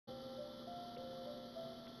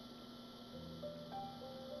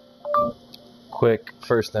quick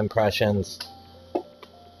first impressions,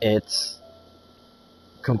 it's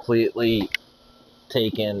completely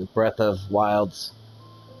taken Breath of Wild's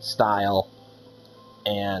style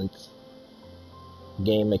and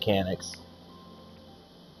game mechanics,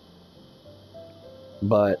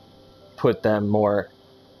 but put them more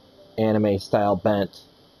anime style bent,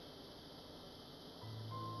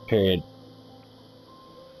 period.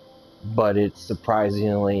 But it's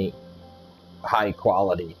surprisingly high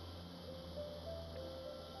quality.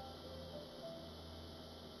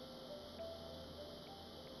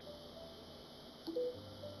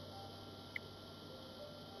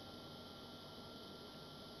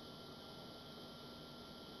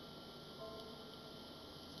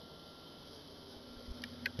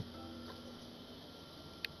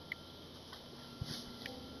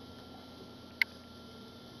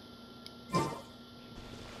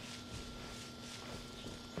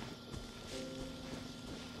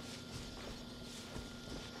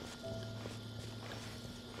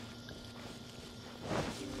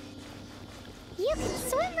 You can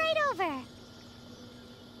swim right over.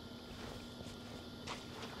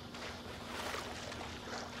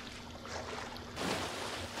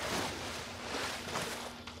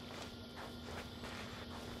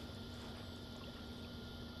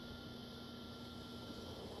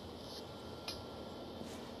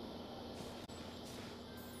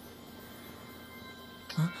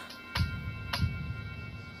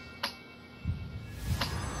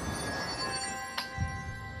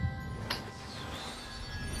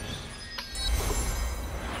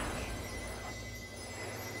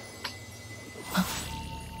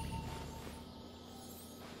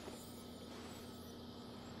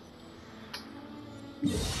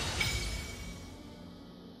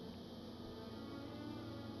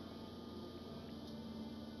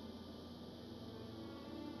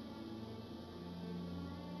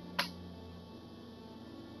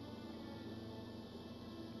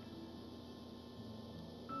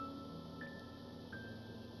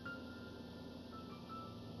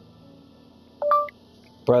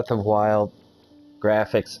 Breath of Wild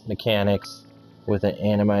graphics, mechanics with an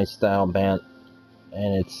anime style bent,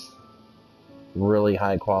 and it's really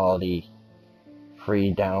high quality,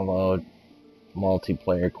 free download,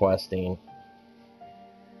 multiplayer questing.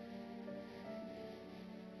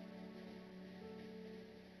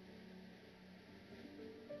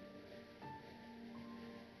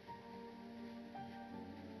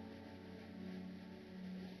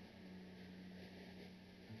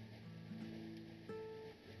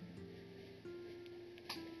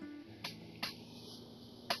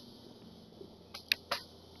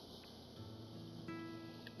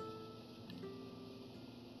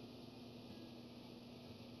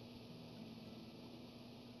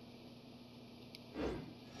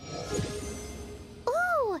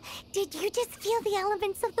 Ooh, did you just feel the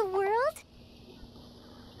elements of the world?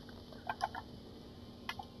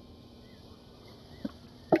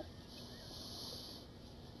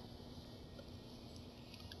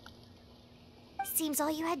 Seems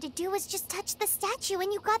all you had to do was just touch the statue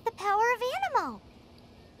and you got the power of Anemo.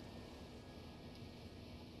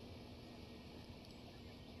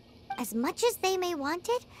 As much as they may want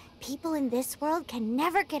it, people in this world can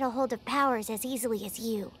never get a hold of powers as easily as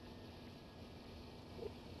you.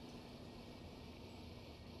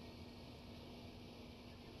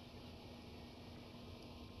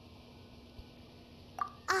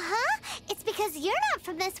 It's because you're not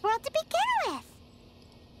from this world to begin with.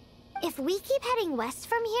 If we keep heading west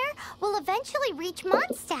from here, we'll eventually reach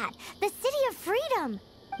Mondstadt, the city of freedom.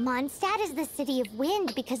 Mondstadt is the city of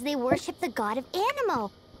wind because they worship the god of Anemo.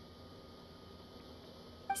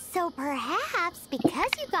 So perhaps,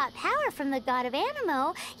 because you got power from the god of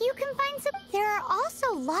Anemo, you can find some... There are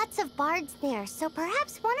also lots of bards there, so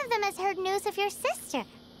perhaps one of them has heard news of your sister.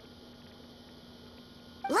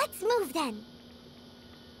 Let's move then.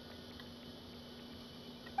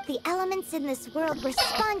 The elements in this world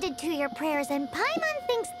responded to your prayers, and Paimon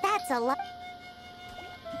thinks that's a lot.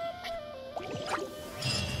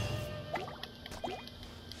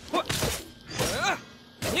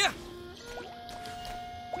 Yeah.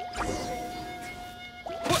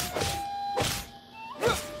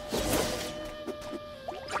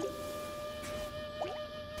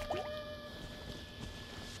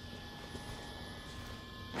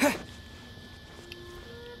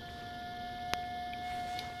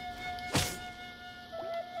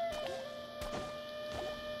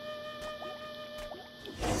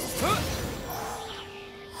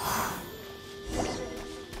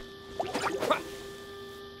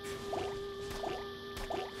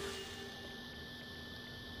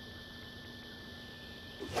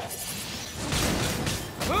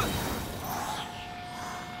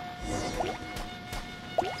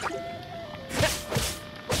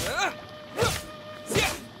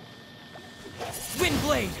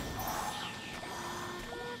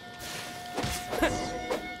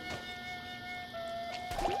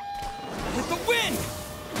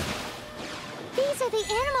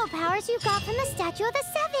 you got from the Statue of the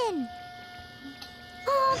Seven.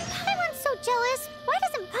 Oh, Paimon's so jealous. Why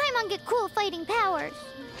doesn't Paimon get cool fighting powers?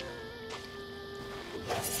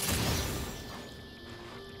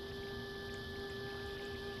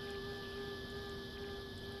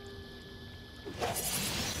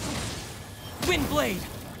 Windblade!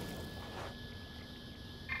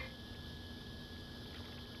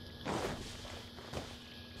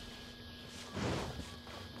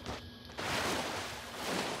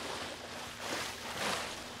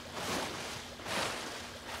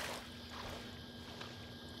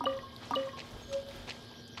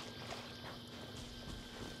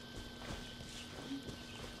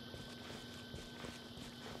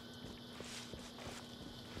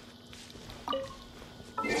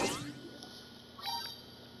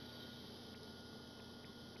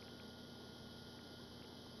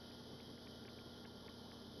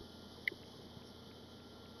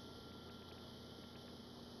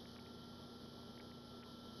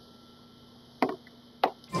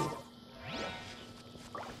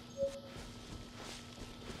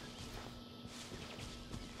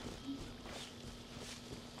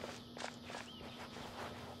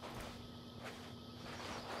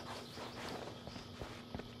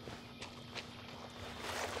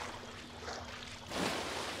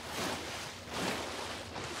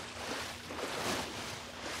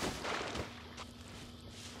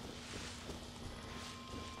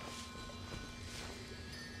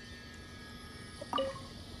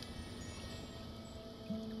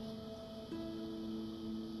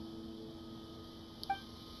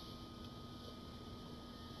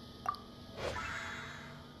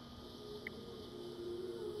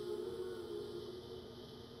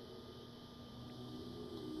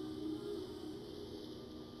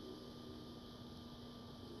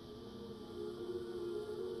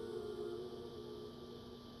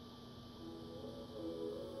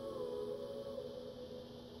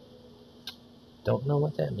 Don't know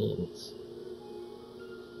what that means.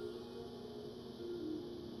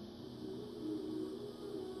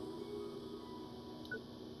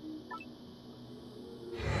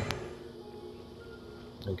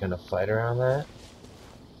 I'm gonna fight around that.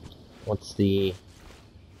 What's the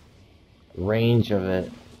range of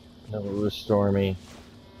it that will restore me?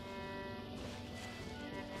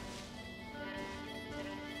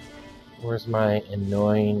 Where's my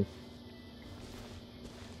annoying,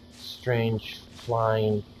 strange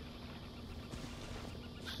flying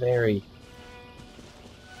fairy?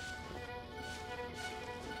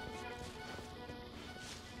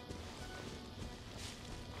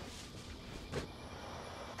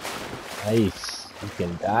 Nice. You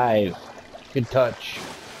can dive. Good touch.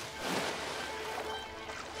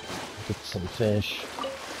 Get some fish.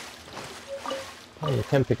 Oh, you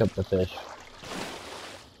can pick up the fish.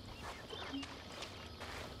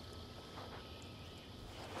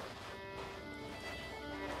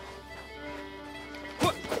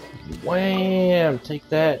 Wham! Take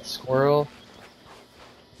that, squirrel.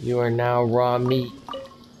 You are now raw meat.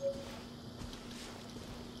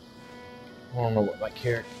 I don't know what my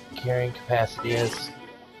carrying capacity is.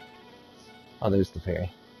 Oh, there's the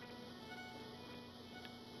fairy.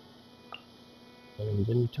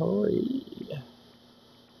 Inventory.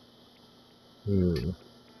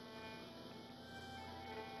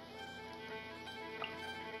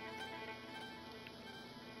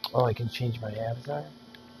 Oh, I can change my avatar?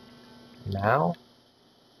 Now?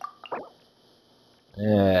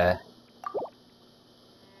 Yeah.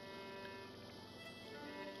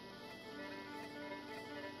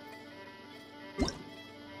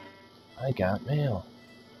 I got mail.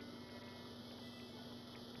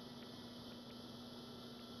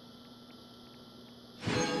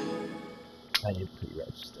 I didn't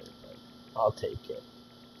pre-register, but I'll take it.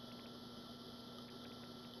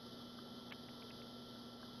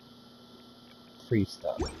 Free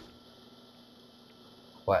stuff.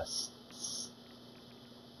 Quests.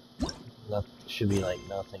 Should be like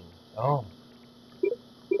nothing. Oh.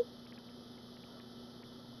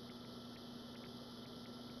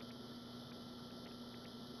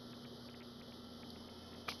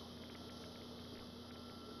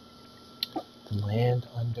 The land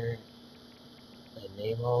under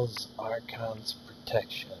enables Archon's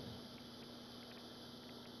protection.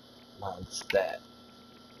 Mondstadt.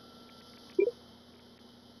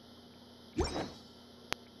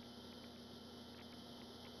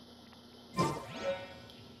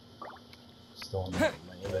 Still don't know what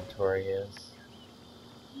my inventory is.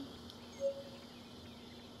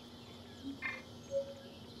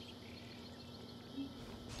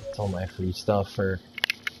 That's all my free stuff for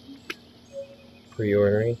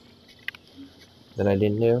pre-ordering that I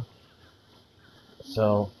didn't do.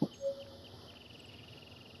 So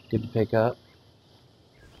Good to pick up.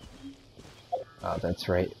 Oh, that's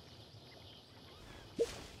right.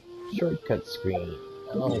 Shortcut screen.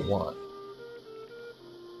 L1.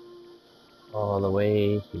 All the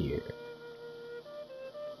way here.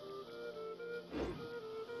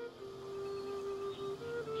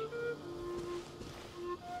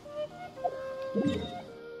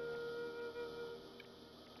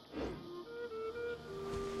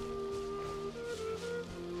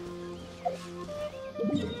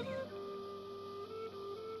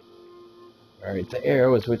 Alright, the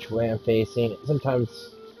arrow is which way I'm facing. Sometimes,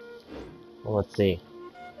 well, let's see.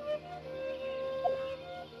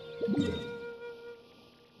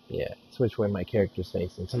 Yeah, it's which way my character's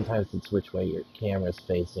facing. Sometimes it's which way your camera's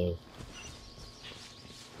facing.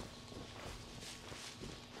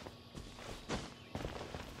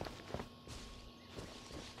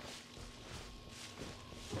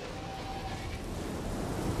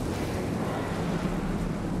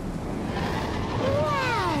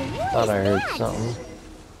 Wow, what Thought is I heard that? something.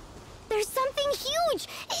 There's something huge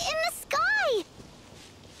in the sky.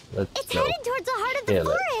 Let's It's go. headed towards the heart of the Kill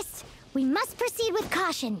it. forest. We must proceed with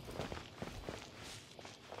caution.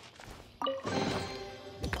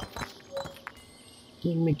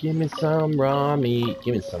 Give me some raw meat.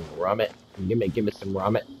 Give me some raw meat. Give me some raw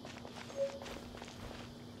meat.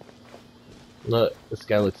 Look, this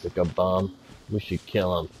guy looks like a bum. We should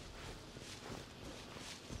kill him.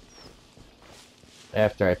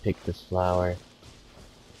 After I pick this flower.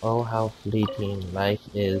 Oh, how fleeting life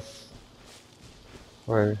is.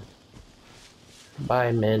 Or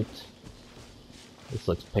buy mint. This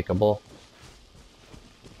looks pickable.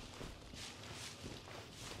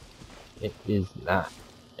 It is not.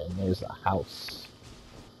 And there's a house.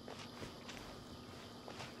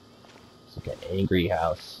 It's like an angry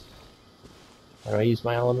house. How do I use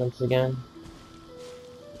my elements again?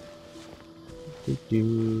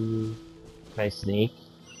 Can I sneak?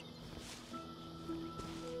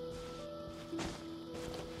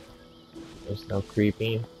 There's no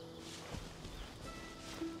creeping.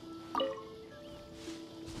 I'm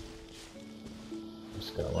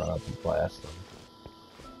just gonna run up and blast them.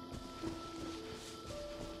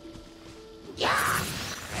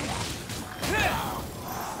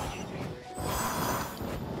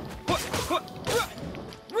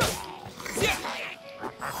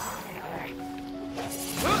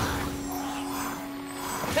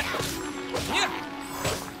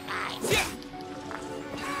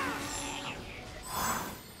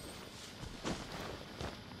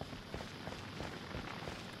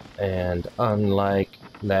 And unlike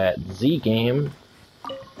that Z game,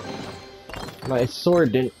 my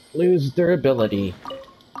sword didn't lose durability.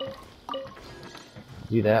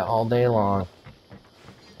 Do that all day long.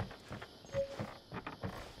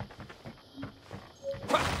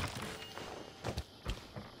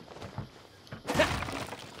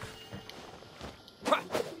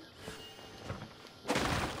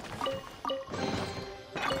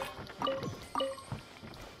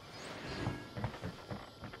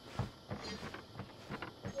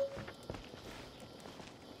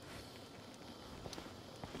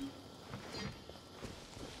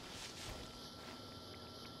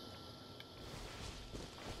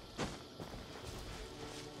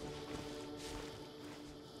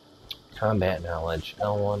 Combat knowledge,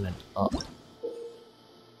 L1 and up.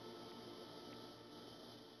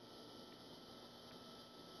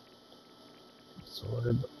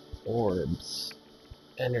 Absorb orbs.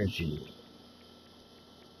 Energy.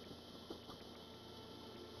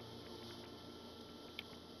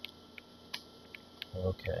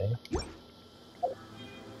 Okay.